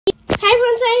Hey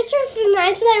everyone, today it's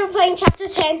 3:59. Today we're playing Chapter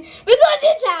 10. We got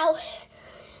it out!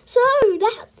 So,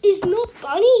 that is not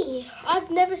funny. I've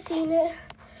never seen it.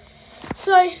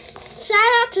 So, shout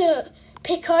out to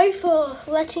Pico for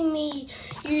letting me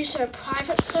use her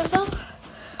private server.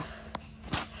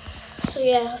 So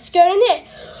yeah, let's go in there.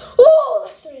 Oh,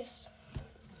 let's do this.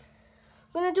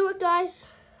 I'm gonna do it, guys.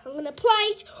 I'm gonna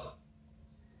play.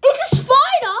 It's a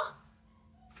spider!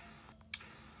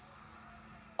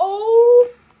 Oh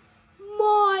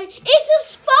my, it's a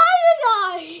spider,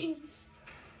 guys!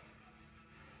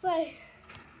 Wait.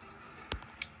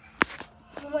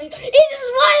 Oh my, it's a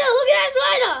spider! Look at that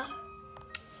spider!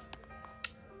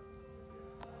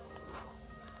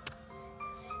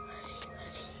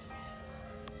 Let's see.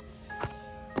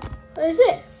 What is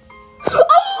it?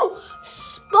 Oh!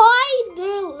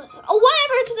 Spider! Oh,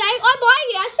 whatever it's named. I'm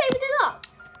Ivy. I saved it up.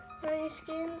 No new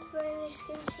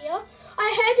skins here.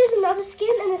 I heard there's another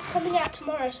skin and it's coming out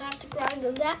tomorrow, so I have to grind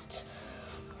on that.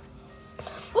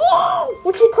 Oh!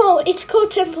 What's it called? It's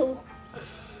called Temple.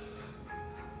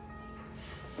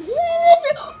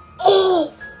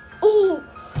 Oh!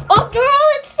 After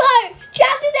all it's done,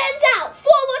 chapter 10's out.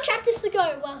 4 more chapters to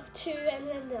go. Well, 2 and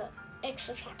then the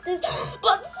extra chapters,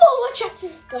 but 4 more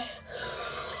chapters to go.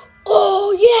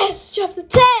 Oh yes, chapter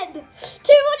 10. 2 more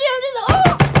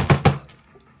chapters.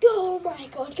 Oh my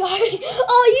god, guys.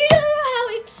 Oh, you don't know how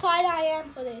excited I am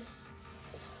for this.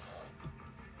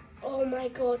 Oh my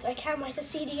god, I can't wait to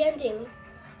see the ending.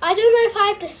 I don't know if I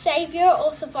have the Savior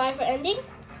or Survivor ending.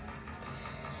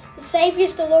 The Savior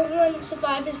is the long one,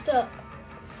 Survivor is the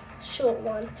short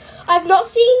one. I've not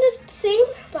seen the thing,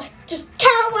 but I just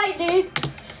can't wait, dude.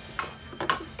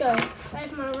 Let's go. I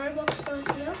have my Roblox stores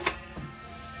here.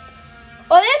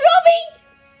 Oh, there's Robbie!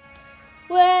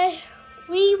 Where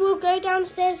we will go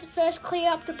downstairs first, clear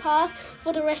up the path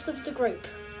for the rest of the group.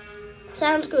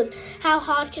 Sounds good. How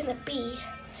hard can it be?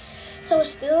 So we're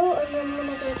still, and then I'm going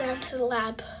to go down to the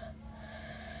lab.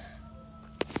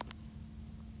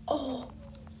 Oh,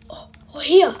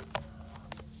 here.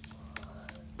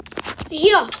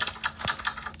 Here.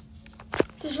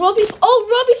 There's Robbie. Oh,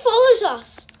 Robbie follows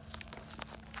us.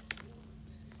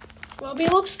 Robbie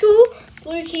looks cool.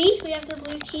 Blue key. We have the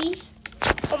blue key.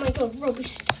 Oh my god, Robbie,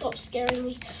 stop scaring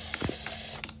me.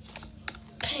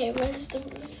 Okay, where's the...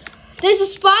 There's a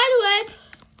spider web.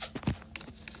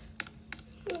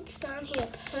 What's down here?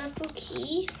 Purple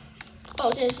key.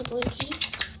 Oh, there's the blue key.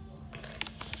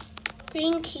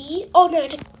 Green key. Oh no,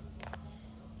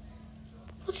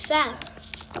 what's that?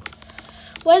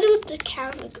 Where did the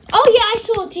candle go? Oh yeah, I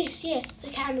saw this, yeah. The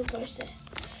candle goes there.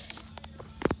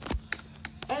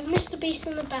 I have Mr. Beast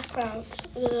in the background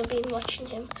because I've been watching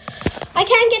him. I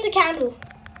can't get the candle.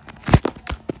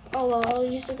 Oh well, I'll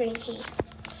use the green key.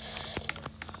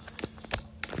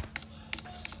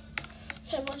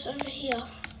 Okay, what's over here?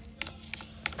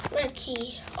 Red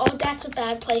key. Oh, that's a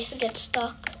bad place to get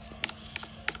stuck.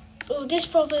 Oh, this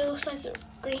probably looks like the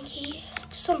green key.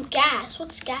 Some gas.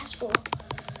 What's gas for?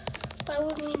 Why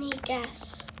would we need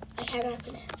gas? I can't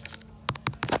open it.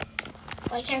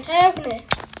 Why can't I open it?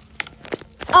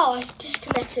 Oh, I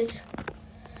disconnected.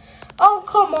 Oh,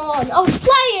 come on. I was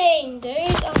playing,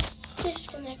 dude. I was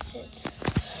disconnected.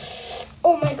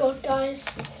 Oh my god,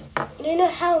 guys. You know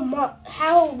how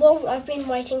long I've been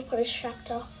waiting for this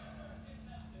chapter.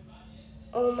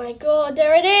 Oh my god,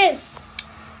 there it is.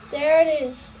 There it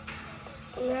is.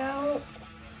 Now,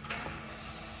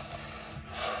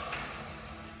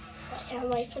 I can't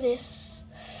wait for this.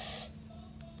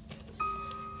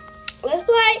 Let's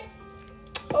play.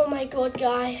 Oh my god,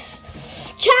 guys.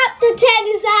 Chapter 10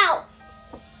 is out.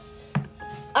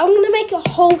 I'm going to make a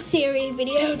whole theory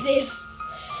video of this.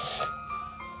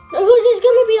 Because there's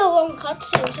going to be a long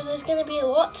cutscene, so there's going to be a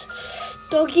lot.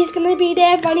 Doggy's going to be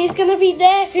there, Bunny's going to be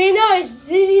there. Who knows?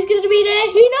 Zizzy's going to be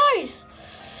there. Who knows?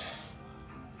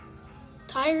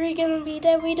 Tyree going to be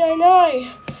there. We don't know.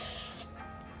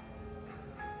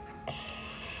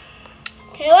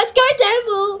 Okay, let's go,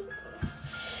 Temple.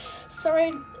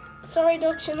 Sorry,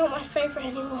 dogs, you're not my favorite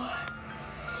anymore.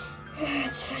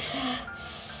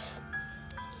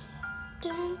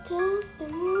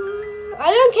 I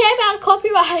don't care about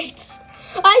copyrights.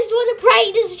 I just want to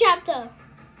play this chapter.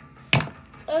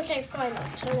 Okay, fine.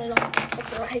 I'll turn it off.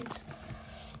 Copyrights.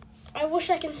 I wish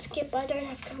I can skip, but I don't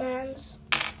have commands.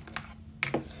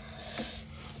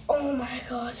 Oh my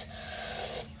god.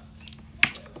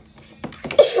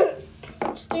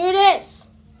 Let's do this.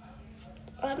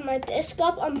 I have my desk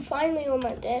up. I'm finally on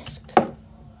my desk.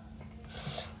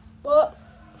 But,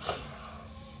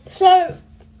 so,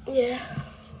 yeah.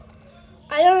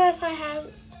 I don't know if I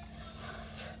have...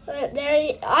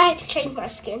 I have to change my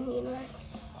skin, you know.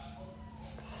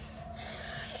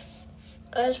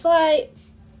 Let's play.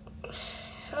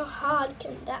 How hard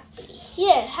can that be?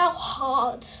 Yeah, how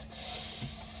hard?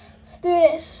 Let's do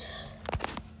this.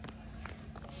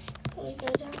 Let me go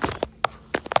down.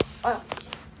 Oh.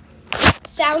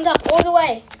 Sound up all the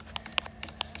way.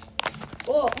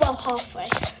 Or, well, halfway.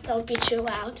 That would be too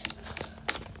loud.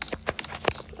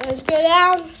 Let's go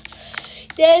down.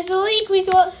 There's a leak we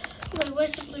got. Wait,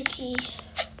 where's the blue key?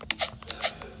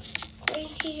 Green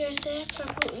key goes there.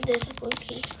 Purple. There's a blue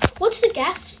key. What's the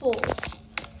gas for?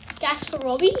 Gas for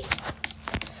Robbie?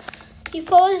 He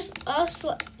follows us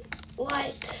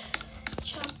like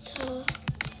chapter 1.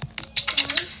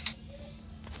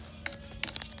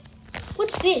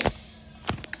 What's this?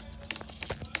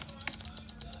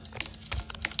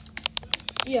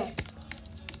 Yeah.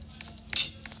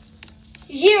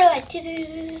 You hear it like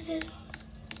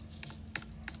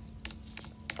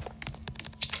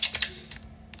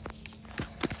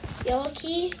yellow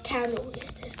key, candle.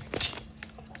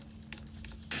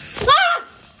 Ah!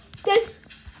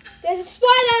 There's a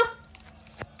spider!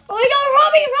 Oh my god,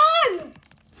 Robbie, run!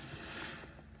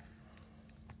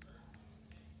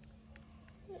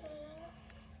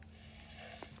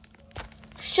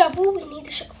 Shovel, we need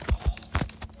a shovel.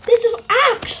 There's an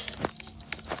axe!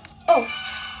 Oh,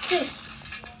 what's this?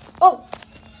 Oh.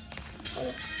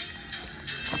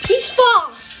 He's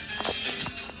fast!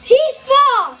 He's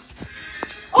fast!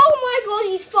 Oh my god,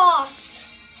 he's fast!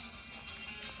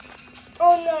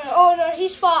 Oh no,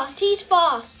 he's fast, he's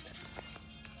fast.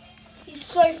 He's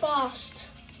so fast.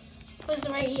 Where's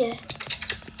the right here?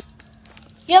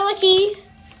 Yellow key.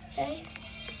 Okay.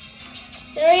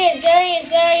 There he is, there he is,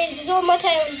 there he is. He's on my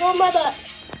tail, he's on my butt.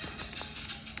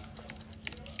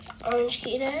 Orange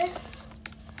key there.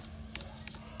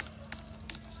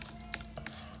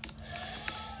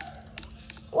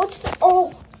 What's the...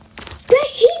 Oh!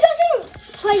 He doesn't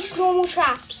place normal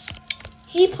traps.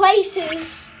 He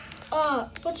places...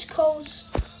 what's it called?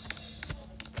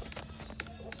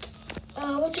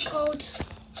 What's it called?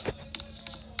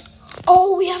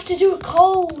 Oh, we have to do a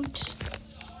code.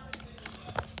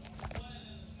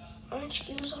 Orange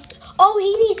key was up there. Oh,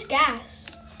 he needs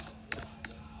gas.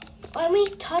 Let me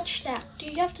touch that. Do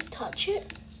you have to touch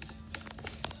it?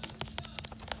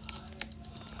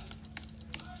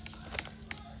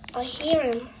 I hear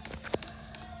him.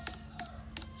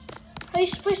 How are you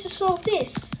supposed to solve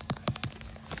this?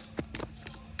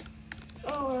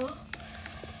 Oh well.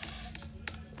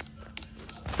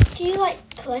 Do you like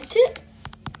collect it?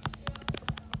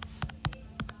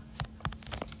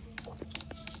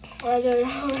 I don't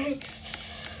know.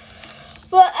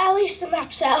 But at least the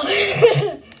map's out.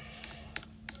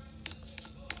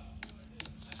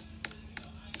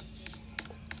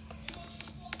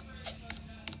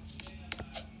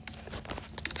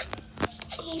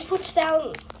 He puts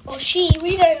down, or she,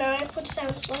 we don't know, puts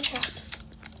down slow traps.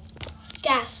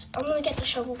 Gas. I'm gonna get the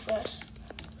shovel first.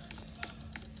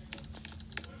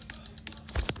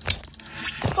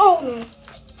 Oh no.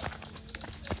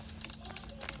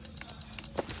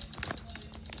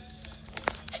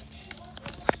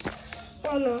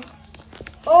 Oh no.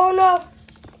 Oh no.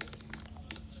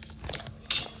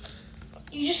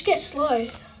 You just get slow.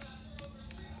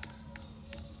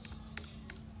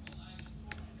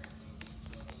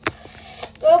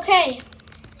 Okay.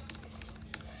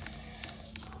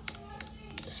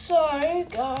 So,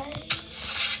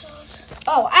 guys.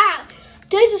 Oh,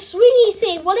 there's a swingy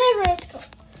thing, whatever it's called.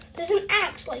 There's an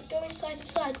axe, like, going side to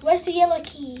side. Where's the yellow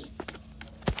key?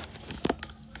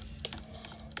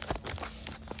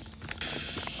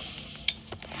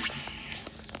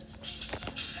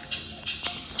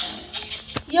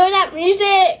 Yo, that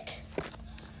music!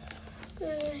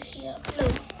 Here. No.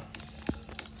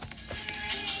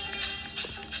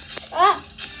 Ah!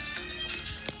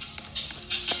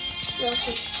 Yellow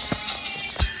key.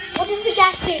 What does the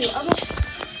gas do?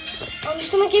 I'm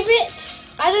just gonna give it...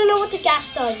 I don't know what the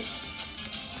gas does.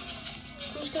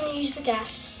 I'm just going to use the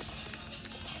gas.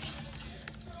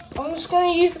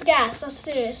 Let's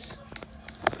do this.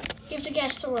 Give the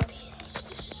gas to Robbie. Let's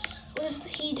do this. What does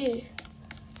he do?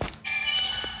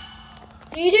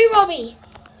 What do you do, Robbie?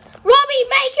 Robbie,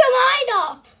 make your mind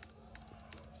up!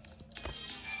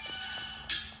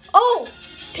 Oh,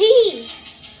 P!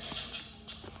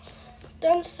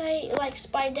 Don't say, like,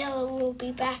 Spidella will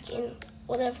be back in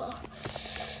whatever.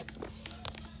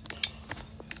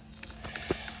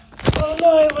 Oh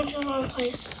no, I went to the wrong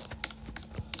place.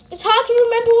 It's hard to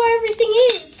remember where everything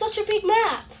is. It's such a big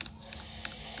map.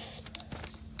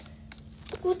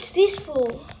 What's this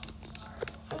for?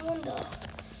 I wonder.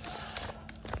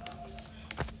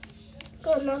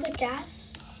 Got another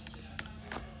gas.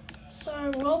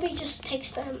 So Robbie just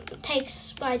takes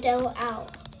Spidella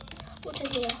out. What's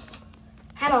in here?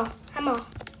 Hammer.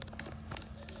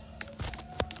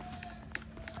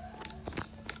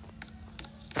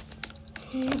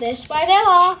 There's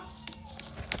Spidella.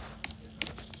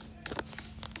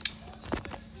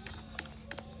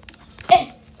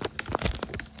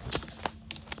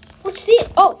 What's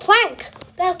the... Oh, plank.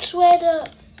 That's where the...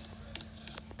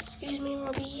 Excuse me,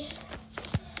 Robbie.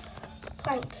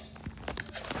 Plank.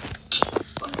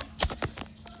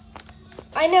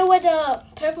 I know where the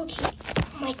purple key...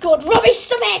 Oh my god, Robbie,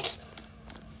 stop it!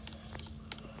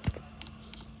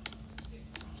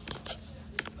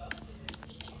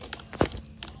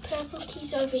 Purple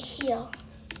key's over here.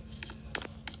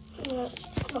 No,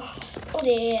 it's not. Oh,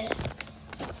 there.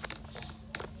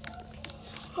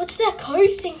 What's that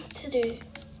code thing to do?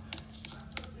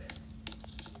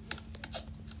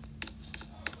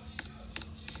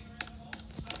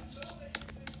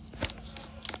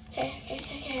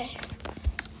 Okay.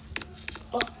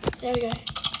 Oh, there we go.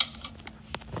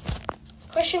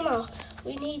 Question mark.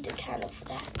 We need a candle for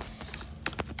that.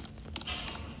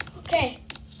 Okay.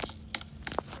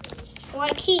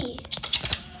 White key.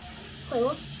 Wait,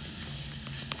 what?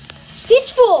 What's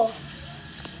this for?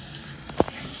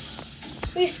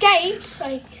 We escaped,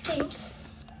 I think.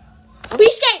 We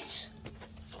escaped!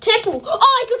 Temple. Oh,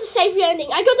 I got the savior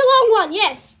ending. I got the long one,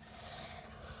 yes.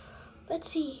 Let's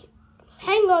see.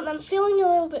 Hang on, I'm feeling a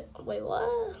little bit... Wait, what?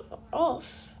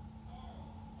 Off.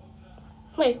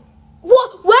 Wait.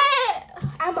 What? Where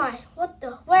am I? What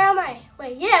the? Where am I?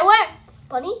 Wait, yeah, where?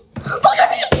 Bunny?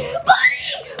 Bunny!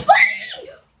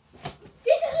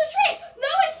 This is a trick! No,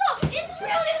 it's not! This is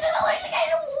real! This is an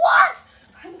hallucination! What?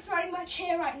 I'm throwing my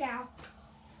chair right now.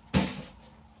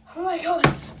 Oh my god.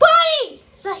 Bunny!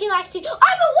 Zaki like to...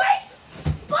 I'm awake!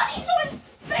 Bunny's so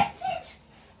infected!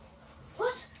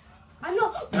 What? I'm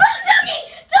not...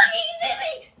 Doggy!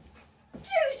 Zizzy!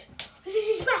 Dude!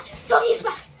 Zizzy's back! Doggy's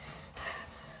back!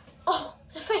 Oh,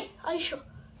 they're fake. Are you sure?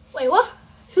 Wait, what?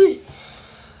 Who?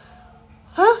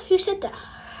 Huh? Who said that?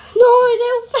 No,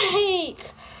 they're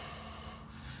fake!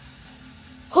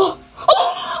 Oh!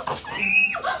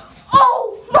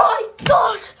 Oh my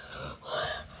god!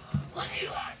 What do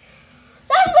you want?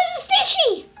 That's Mr.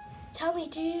 Stichy! Tell me,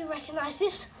 do you recognize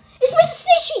this? It's Mr.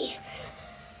 Stichy!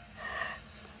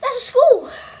 That's a school!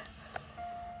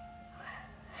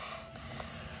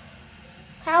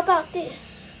 How about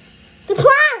this? The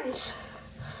plans!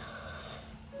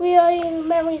 We are in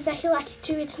memory exactly like it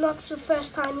too. It's not the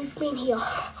first time we've been here.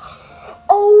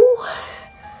 Oh!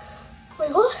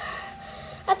 Wait, what?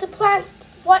 At the plant,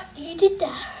 what? You did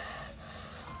that?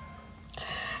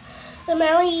 The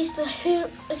memories, the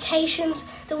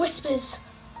occasions, the whispers.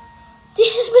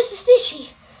 This is Mr.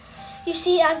 Stichy. You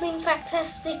see, I've been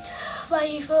fantastic by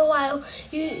you for a while.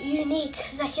 Unique,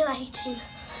 exactly like it too.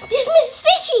 This is Mr.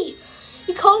 Stichy!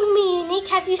 You calling me unique?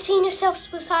 Have you seen yourself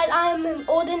beside I am an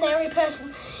ordinary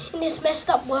person in this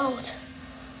messed up world?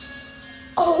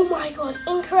 Oh my god,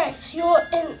 incorrect. You're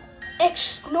an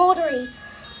extraordinary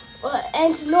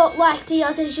and not like the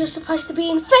others. You're supposed to be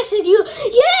infected.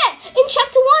 Yeah! In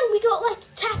chapter 1 we got like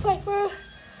attacked like bro.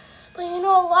 But you're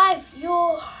not alive.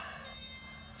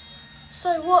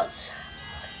 So what?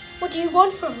 What do you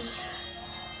want from me?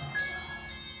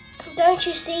 Don't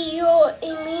you see you're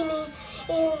immune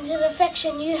to the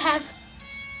infection you have?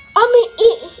 I'm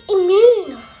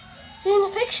immune to an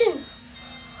infection.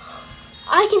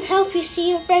 I can help you see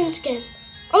your friends again.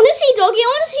 I want to see Doggy. I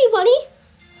want to see Bunny.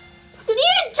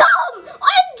 You're dumb.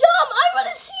 I'm dumb. I want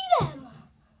to see them.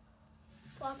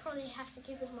 Well, I probably have to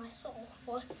give him my soul.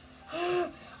 What?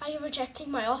 Are you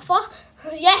rejecting my offer?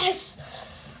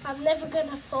 Yes. I'm never going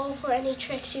to fall for any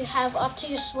tricks you have up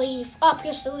your sleeve.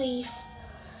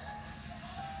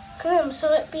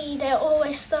 So it be they're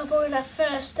always stubborn at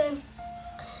first, and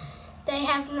they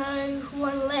have no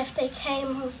one left. They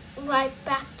came right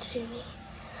back to me.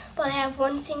 But I have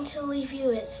one thing to leave you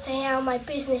with. Stay out of my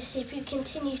business. If you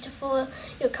continue to follow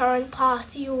your current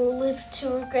path, you will live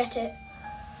to regret it.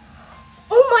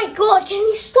 Oh my god, can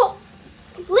you stop?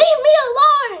 Leave me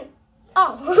alone!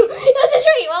 Oh, that's a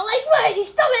dream. I like Brady.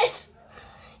 Stop it!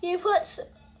 You put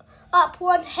up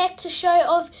one heck to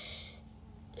shows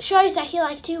that you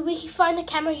like to. We can find the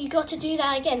camera. You got to do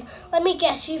that again. Let me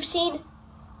guess. You've seen...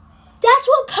 That's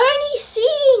what Pony's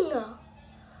seeing!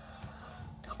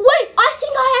 Wait, I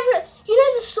think I have a... You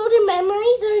know the sort of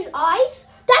memory? Those eyes?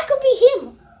 That could be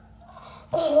him.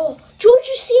 Oh, George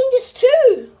is seeing this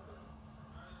too.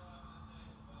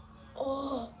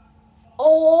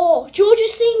 Oh, George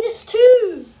is seeing this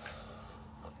too.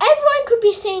 Everyone could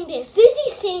be seeing this.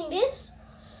 Zizzy's seeing this.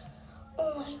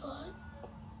 Oh my god.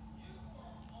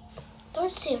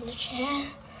 Don't sit in the chair.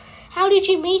 How did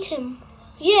you meet him?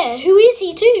 Yeah, who is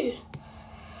he too?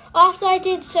 After I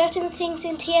did certain things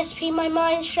in TSP, my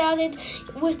mind shrouded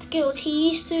with guilt. He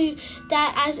used to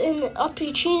that as an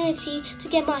opportunity to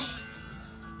get my...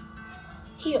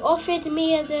 He offered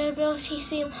me the ability to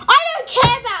see... I don't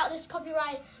care about this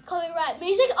copyright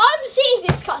music. I'm seeing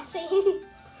this cutscene.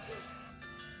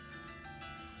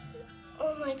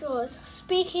 Oh my god.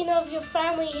 Speaking of your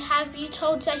family, have you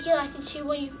told Zaki like it too?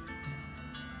 What you...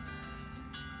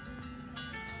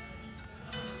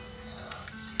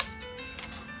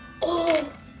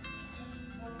 Oh.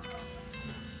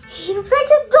 He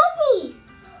infected Doggy.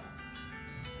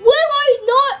 Willow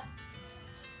not.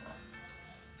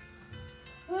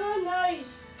 Willow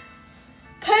knows.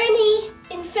 Pony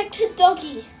infected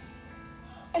Doggy.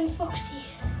 And Foxy.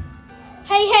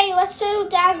 Hey, let's settle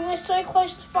down. We're so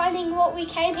close to finding what we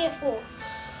came here for.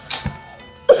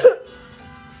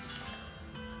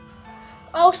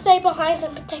 I'll stay behind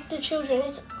and protect the children.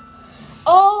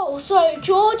 Oh, so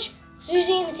George,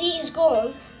 Zizzy and Z is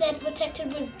gone. They're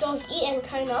protected with Doggy and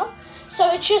Kona. So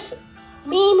it's just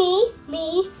me,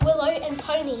 Willow and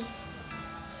Pony.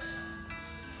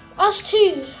 Us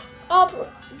two. Our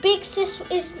big sis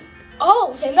is...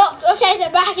 Oh, they're not. Okay,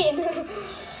 they're back in.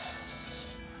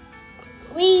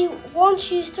 We want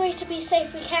you three to be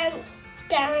safe. We can't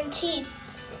guarantee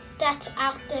that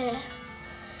out there.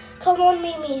 Come on,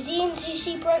 Mimi. Z and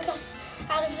Zizzy broke us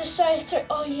out of the sofa.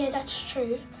 Oh, yeah, that's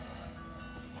true.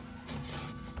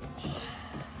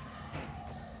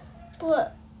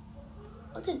 But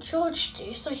what did George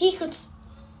do? So he could...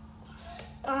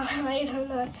 I don't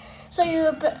know. So you're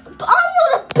a... But I'm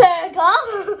not a burger.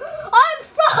 I'm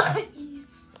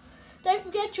fries. Don't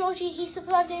forget, Georgie, he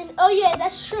survived in... Oh, yeah,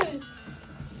 that's true.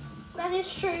 That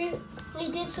is true.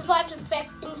 He did survive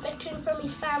infection from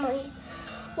his family.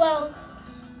 Well,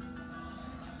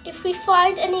 if we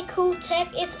find any cool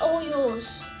tech, it's all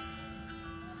yours.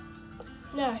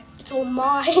 No, it's all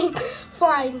mine.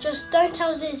 Fine, just don't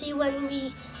tell Zizzy when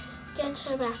we get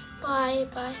her back. Bye.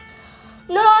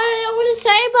 No, I don't want to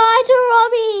say bye to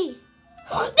Robbie.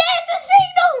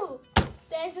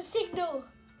 There's the signal.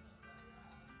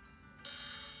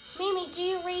 Mimi, do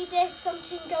you read there's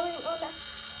something going on?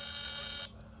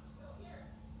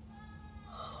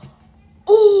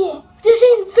 Oh, there's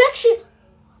an infection.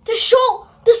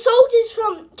 The soldiers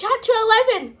from Chapter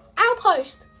 11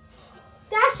 outpost.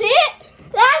 That's it.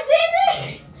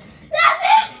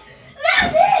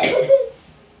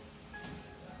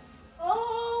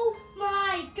 Oh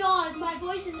my god, my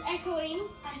voice is echoing,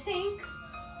 I think.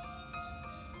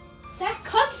 That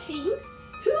cutscene?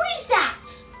 Who is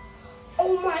that?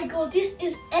 Oh my god, this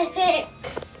is epic.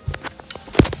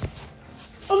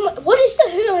 What is the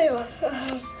hero?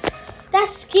 That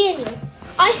skin.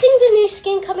 I think the new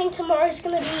skin coming tomorrow is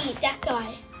going to be that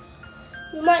guy.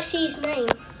 We might see his name.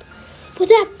 But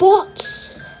that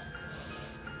bots.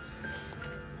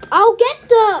 I'll get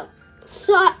the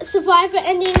survivor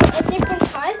ending at a different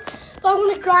time. But I'm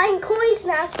going to grind coins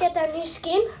now to get that new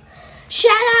skin.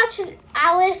 Shout out to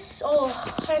Alice, or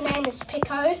her name is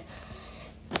Pico,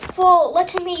 for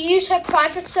letting me use her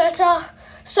private sofa.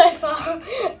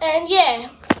 And yeah.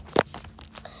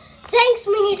 Thanks,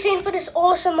 Minitune, for this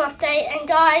awesome update. And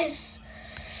guys,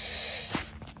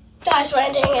 we're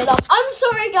ending it off. I'm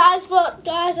sorry, guys, but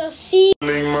guys, I'll see you.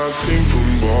 My team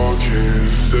from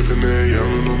Balkans, 7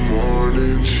 a.m. in the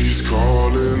morning. She's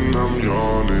calling, I'm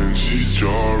yawning. She's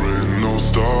jarring, no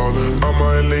stalling. I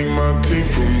might link my team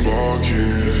from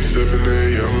Balkans, 7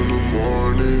 a.m. in the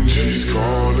morning. She's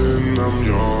calling, I'm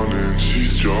yawning.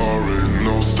 She's jarring,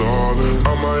 no stalling.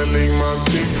 I might link my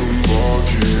team from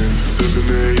Balkans, 7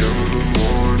 a.m. in the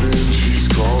morning. She's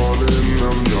calling,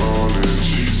 I'm yawning.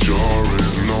 She's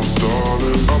jarring, no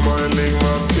stalling. I might link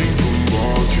my